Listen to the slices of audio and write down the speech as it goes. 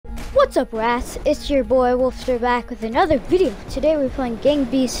What's up, rats? It's your boy Wolfster back with another video. Today we're playing Gang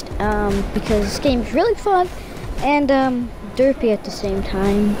Beast because this game is really fun and derpy at the same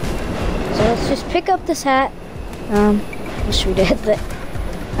time. So let's just pick up this hat. Wish we did, but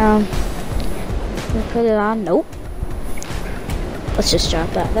we put it on. Nope. Let's just drop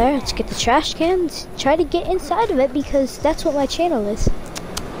that there. Let's get the trash cans. Try to get inside of it because that's what my channel is.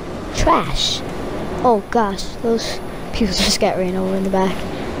 Trash. Oh gosh, those people just got ran over in the back.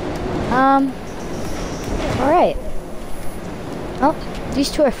 Alright. Oh, these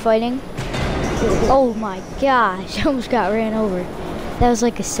two are fighting. Oh my gosh, I almost got ran over. That was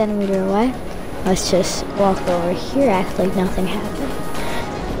like a centimeter away. Let's just walk over here, act like nothing happened.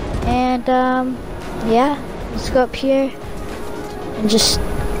 And, yeah, let's go up here and just,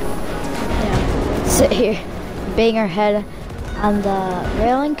 sit here, bang our head on the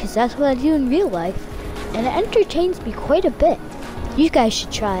railing, because that's what I do in real life. And it entertains me quite a bit. You guys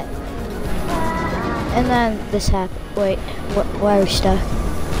should try it. And then this happened. Wait, why are we stuck?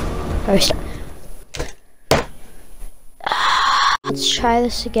 Are we stuck? Let's try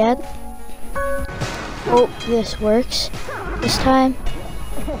this again. Hope this works this time.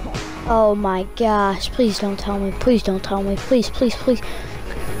 Oh my gosh, please don't tell me. Please don't tell me. Please, please, please.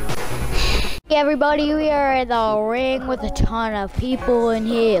 Hey everybody, we are in the ring with a ton of people in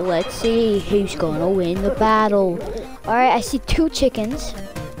here. Let's see who's gonna win the battle. Alright, I see two chickens.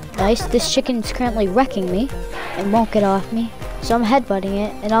 Nice. This chicken is currently wrecking me and won't get off me. So I'm headbutting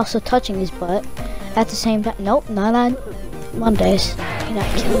it and also touching his butt at the same time. Nope, not on Mondays. You're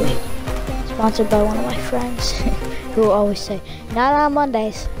not killing me. Sponsored by one of my friends who always say, not on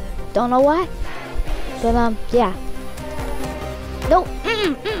Mondays. Don't know why. But, yeah. Nope.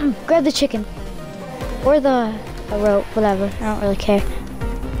 Grab the chicken. Or the rope, whatever. I don't really care.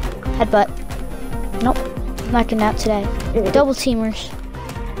 Headbutt. Nope. I'm not getting out today. Double teamers.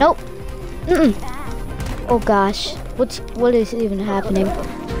 Nope. Oh gosh. What is even happening?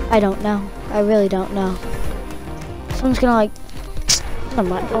 I don't know. I really don't know. Someone's gonna like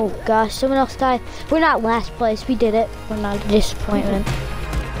oh gosh, someone else died. We're not last place. We did it. We're not a disappointment.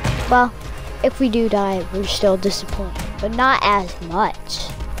 Well, if we do die, we're still disappointed. But not as much.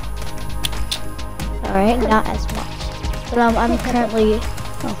 Alright, not as much. But I'm currently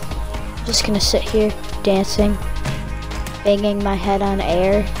just gonna sit here dancing, banging my head on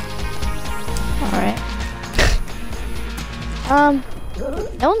air. Alright.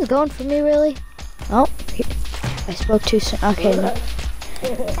 No one's going for me really. Oh, I spoke too soon. Okay, no.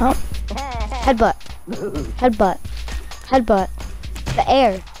 Oh, headbutt. Headbutt. Headbutt. The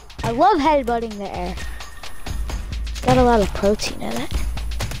air. I love headbutting the air. It's got a lot of protein in it.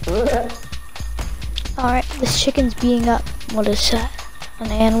 Alright, this chicken's being up. What is that?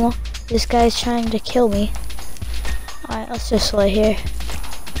 An animal? This guy's trying to kill me. Alright, let's just lay here.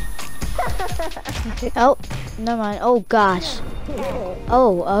 Okay. Oh, never mind. Oh gosh.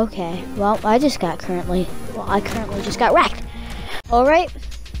 Oh, okay. Well, I currently just got wrecked. Alright.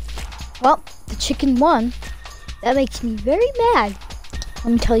 Well, the chicken won. That makes me very mad.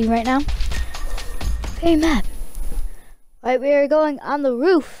 Let me tell you right now. Very mad. Alright, we are going on the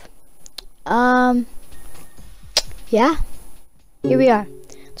roof. Yeah. Here we are.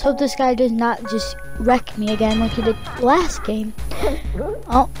 Let's hope this guy does not just wreck me again like he did last game.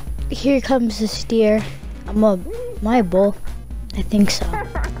 Oh, here comes this deer. My bull. I think so.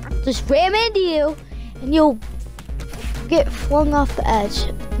 Just ram into you and you'll get flung off the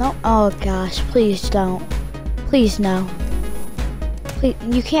edge. No. Oh gosh, please don't. Please no. Please,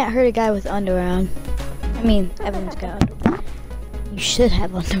 you can't hurt a guy with underwear on. I mean, everyone's got underwear. You should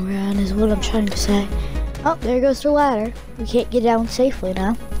have underwear on is what I'm trying to say. Oh, there goes the ladder. We can't get down safely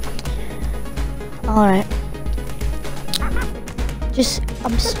now. Alright.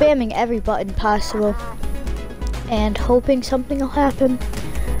 I'm spamming every button possible and hoping something will happen.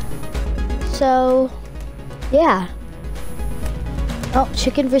 So, yeah. Oh,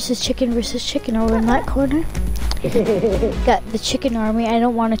 chicken versus chicken versus chicken over in that corner. Got the chicken army. I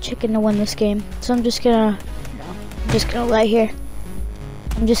don't want a chicken to win this game. So I'm just gonna lay here.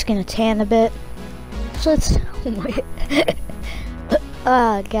 I'm just gonna tan a bit. So let's,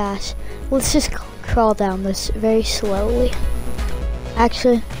 oh gosh. Let's just crawl down this very slowly.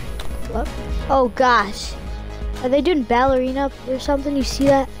 Actually, oh gosh. Are they doing ballerina or something? You see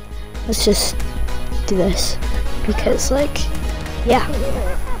that? Let's just do this. Because like, yeah.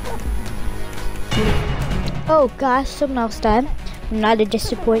 Oh gosh, someone else died. I'm not a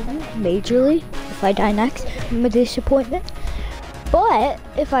disappointment, majorly. If I die next, I'm a disappointment. But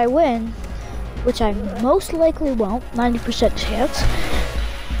if I win, which I most likely won't, 90% chance,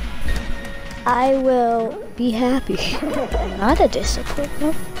 I will be happy. Not a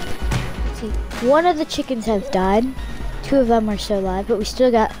disappointment. See, one of the chickens has died. 2 of them are still alive, but we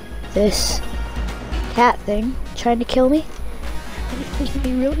still got this cat thing trying to kill me. It makes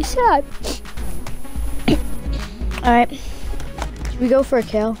me really sad. Alright. Should we go for a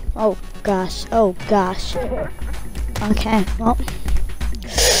kill? Oh gosh. Oh gosh. Okay, well.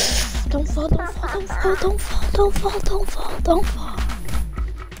 Don't fall, don't fall, don't fall, don't fall, don't fall, don't fall, don't fall.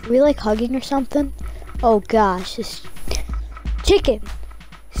 Are we like hugging or something? Oh gosh, this chicken.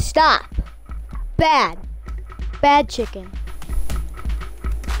 Stop. Bad. Bad chicken.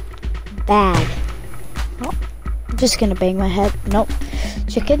 Bad. Oh, I'm just gonna bang my head. Nope.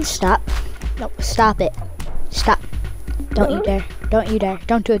 Chicken, stop. Nope, stop it. Stop. Don't you dare. Don't you dare.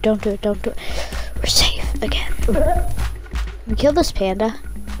 Don't do it, don't do it, don't do it. We're safe again. We killed this panda.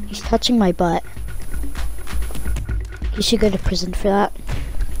 He's touching my butt. He should go to prison for that.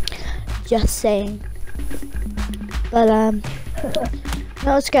 Just saying. But, no,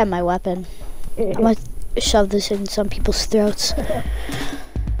 let's grab my weapon. I'm gonna shove this in some people's throats.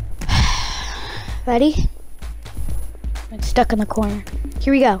 Ready? It's stuck in the corner.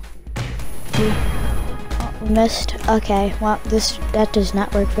 Here we go. Oh, we missed. Okay, well, that does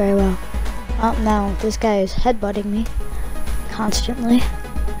not work very well. Oh, no, this guy is headbutting me constantly.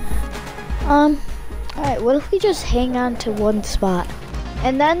 Alright, what if we just hang on to one spot?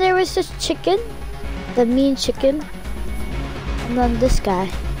 And then there was this chicken, the mean chicken, and then this guy.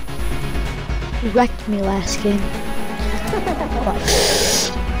 He wrecked me last game.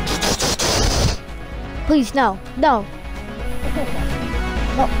 Please, no, no.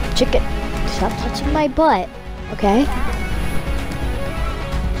 No, chicken, stop touching my butt, okay?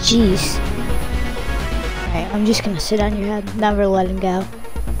 Jeez. Alright, I'm just gonna sit on your head, never let him go.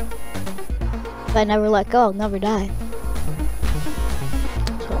 If I never let go, I'll never die.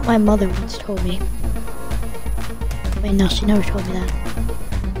 That's what my mother once told me. Wait, no, she never told me that.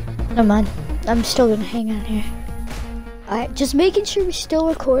 Never mind. I'm still gonna hang on here. Alright, just making sure we're still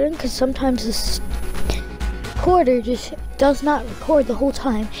recording, because sometimes this recorder just does not record the whole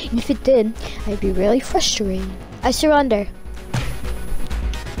time. And if it did, I'd be really frustrated. I surrender.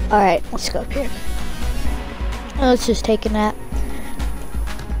 Alright, let's go up here. Let's just take a nap.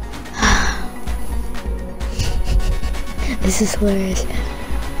 This is hilarious.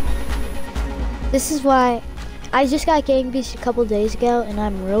 This is why I just got Game Beast a couple days ago and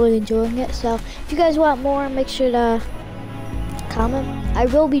I'm really enjoying it. So if you guys want more, make sure to comment. I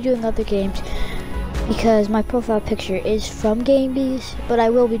will be doing other games because my profile picture is from Game Beast, but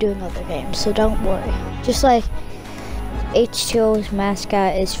I will be doing other games, so don't worry. Just like H2O's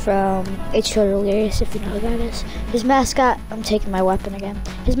mascot is from H2O Delirious, if you know who that is. His mascot, I'm taking my weapon again.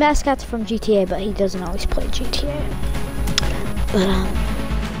 His mascot's from GTA, but he doesn't always play GTA. But,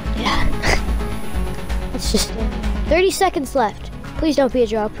 yeah. It's just 30 seconds left. Please don't be a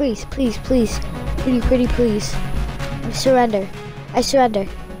draw. Please, please, please. Pretty, please. I surrender. I surrender.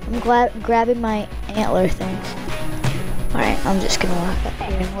 I'm grabbing my antler things. Alright, I'm just gonna walk up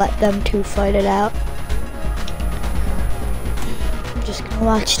here and let them two fight it out. I'm just gonna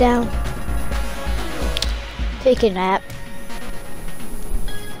watch down. Take a nap.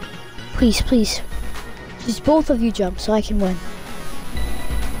 Please, please. Just both of you jump so I can win.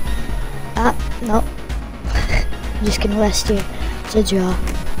 Ah, no. I'm just gonna rest here. It's a draw. It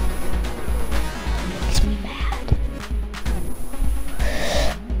makes me mad.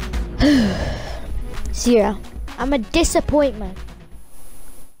 0. I'm a disappointment.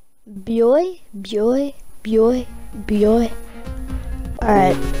 Boy.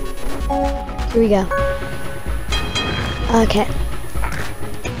 Alright. Here we go. Okay.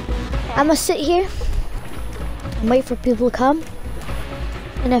 I'm gonna sit here and wait for people to come.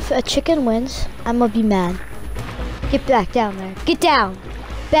 And if a chicken wins, I'm gonna be mad. Get back down there. Get down.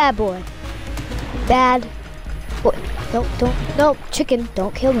 Bad boy. Bad boy. No, chicken,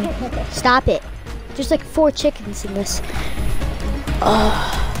 don't kill me. Stop it. There's like 4 chickens in this.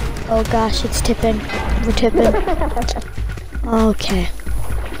 Oh gosh, it's tipping. We're tipping. Okay.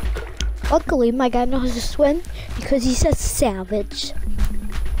 Luckily, my guy knows to swim because he's a savage.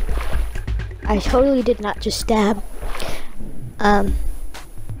 I totally did not just stab.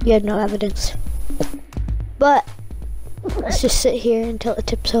 You had no evidence. But let's just sit here until it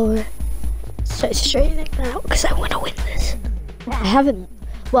tips over. Start straightening it out because I want to win this. I haven't.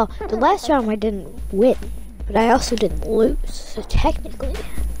 Well, the last round I didn't win, but I also didn't lose. So technically,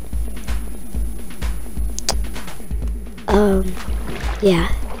 yeah,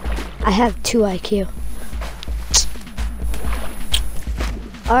 I have 2 IQ.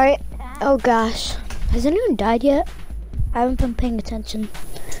 All right. Oh gosh, has anyone died yet? I haven't been paying attention.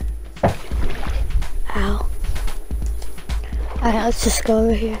 Ow. Alright, let's just go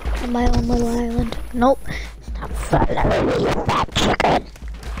over here on my own little island. Nope. Stop following me, fat chicken.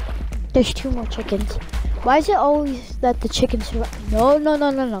 There's 2 more chickens. Why is it always that the chickens survive? No, no, no,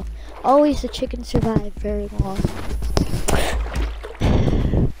 no, no. Always the chickens survive very long.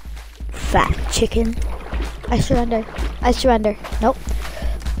 Fat chicken. I surrender. I surrender. Nope.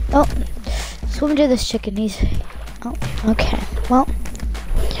 Nope. Swim to this chicken. He's... Oh, okay. Well,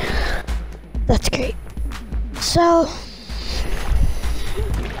 that's great. So,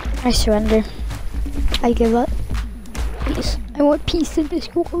 I surrender. I give up. Peace. I want peace in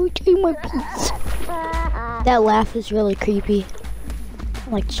this world. I want peace. That laugh is really creepy.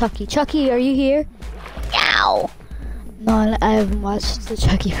 I'm like Chucky. Chucky, are you here? Ow! No, I haven't watched the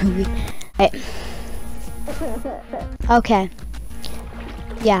Chucky movie. Okay.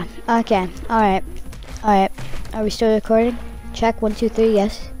 Yeah. Okay. Alright. Alright. Are we still recording? Check. 1, 2, 3.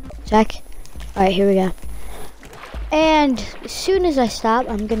 Yes. Check. Alright, here we go. And as soon as I stop,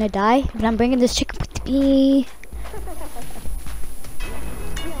 I'm gonna die. But I'm bringing this chicken with me.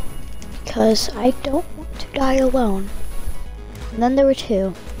 Because I don't want to die alone. And then there were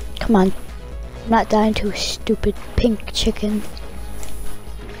 2. Come on. I'm not dying to a stupid pink chicken.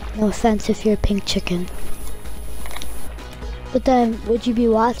 No offense if you're a pink chicken. But then, would you be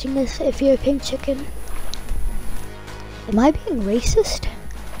watching this if you're a pink chicken? Am I being racist?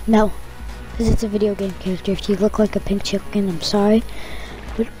 No. Because it's a video game character. If you look like a pink chicken, I'm sorry.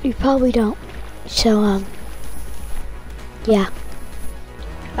 But you probably don't. So, yeah.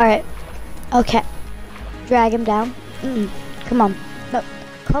 Alright. Okay. Drag him down. Come on. No.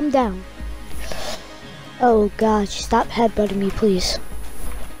 Come down. Oh gosh, stop headbutting me, please.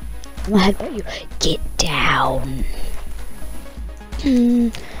 I'm gonna headbutt you. Get down.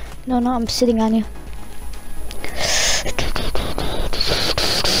 No, I'm sitting on you.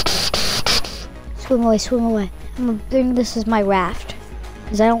 Swim away, swim away. I'm gonna bring this as my raft.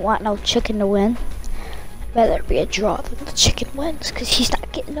 Because I don't want no chicken to win. Better be a draw than the chicken wins. Because he's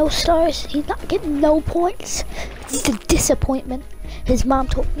not getting no stars. He's not getting no points. He's a disappointment. His mom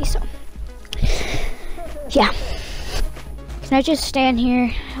told me so. Yeah. Can I just stand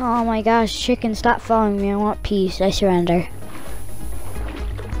here? Oh my gosh, chicken, stop following me. I want peace. I surrender.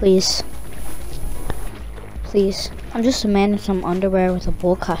 Please. Please. I'm just a man in some underwear with a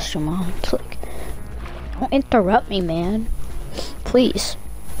bull costume on. It's like, don't interrupt me, man. Please.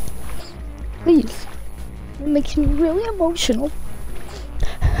 Please. It makes me really emotional.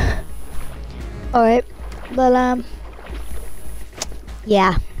 Alright. But,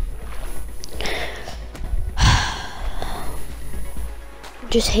 yeah.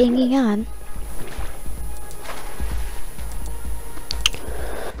 Just hanging on.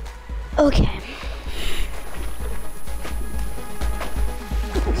 Okay.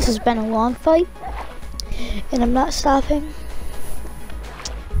 This has been a long fight, and I'm not stopping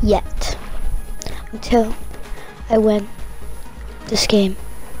yet until I win this game.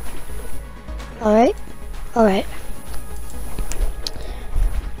 Alright? Alright.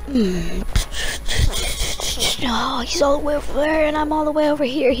 No, he's all the way over there and I'm all the way over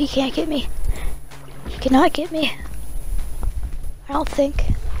here. He can't get me. He cannot get me. I don't think.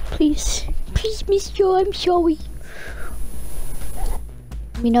 Please. Please, Miss Joe, I'm sorry.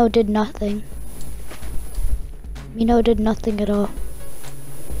 Mino did nothing. Mino did nothing at all.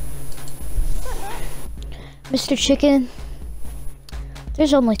 Mr. Chicken,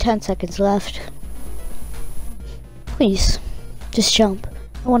 there's only 10 seconds left. Please, just jump.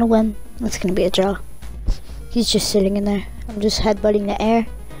 I want to win. That's gonna be a draw. He's just sitting in there. I'm just headbutting the air.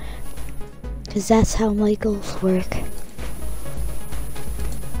 Because that's how my goals work.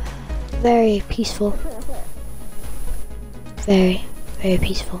 Very peaceful. Very, very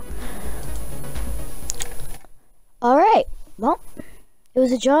peaceful. Alright, well, it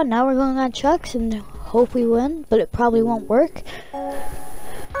was a draw. Now we're going on trucks and hope we win, but it probably won't work.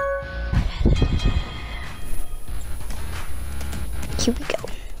 Here we go.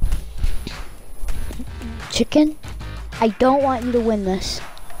 Chicken, I don't want you to win this.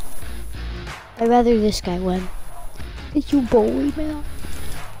 I'd rather this guy win. Did you bully, man?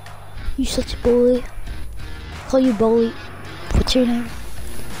 You such a bully. Call you bully. What's your name?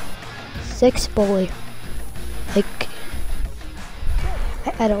 6 bully. Like,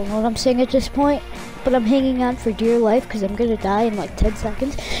 I don't know what I'm saying at this point, but I'm hanging on for dear life because I'm gonna die in like 10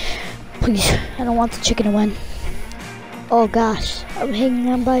 seconds. Please, I don't want the chicken to win. Oh gosh, I'm hanging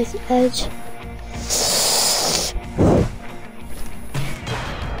on by the edge.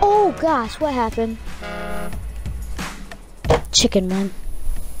 Oh gosh, what happened? Chicken win.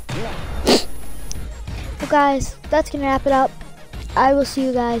 Well guys, that's gonna wrap it up. I will see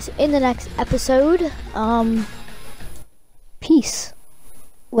you guys in the next episode. Peace. peace.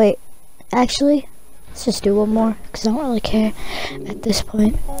 Wait, actually, let's just do one more, because I don't really care at this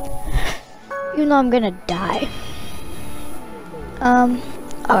point. Even though I'm gonna die.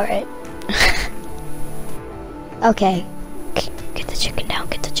 Alright. Okay. Get the chicken down,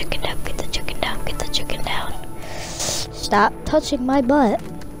 get the chicken down, get the chicken down, get the chicken down. Stop touching my butt.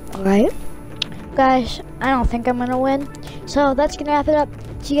 Alright? Guys, I don't think I'm gonna win. So that's gonna wrap it up.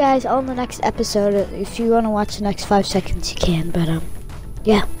 See you guys on the next episode. If you wanna watch the next 5 seconds, you can, but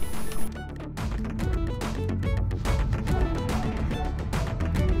yeah.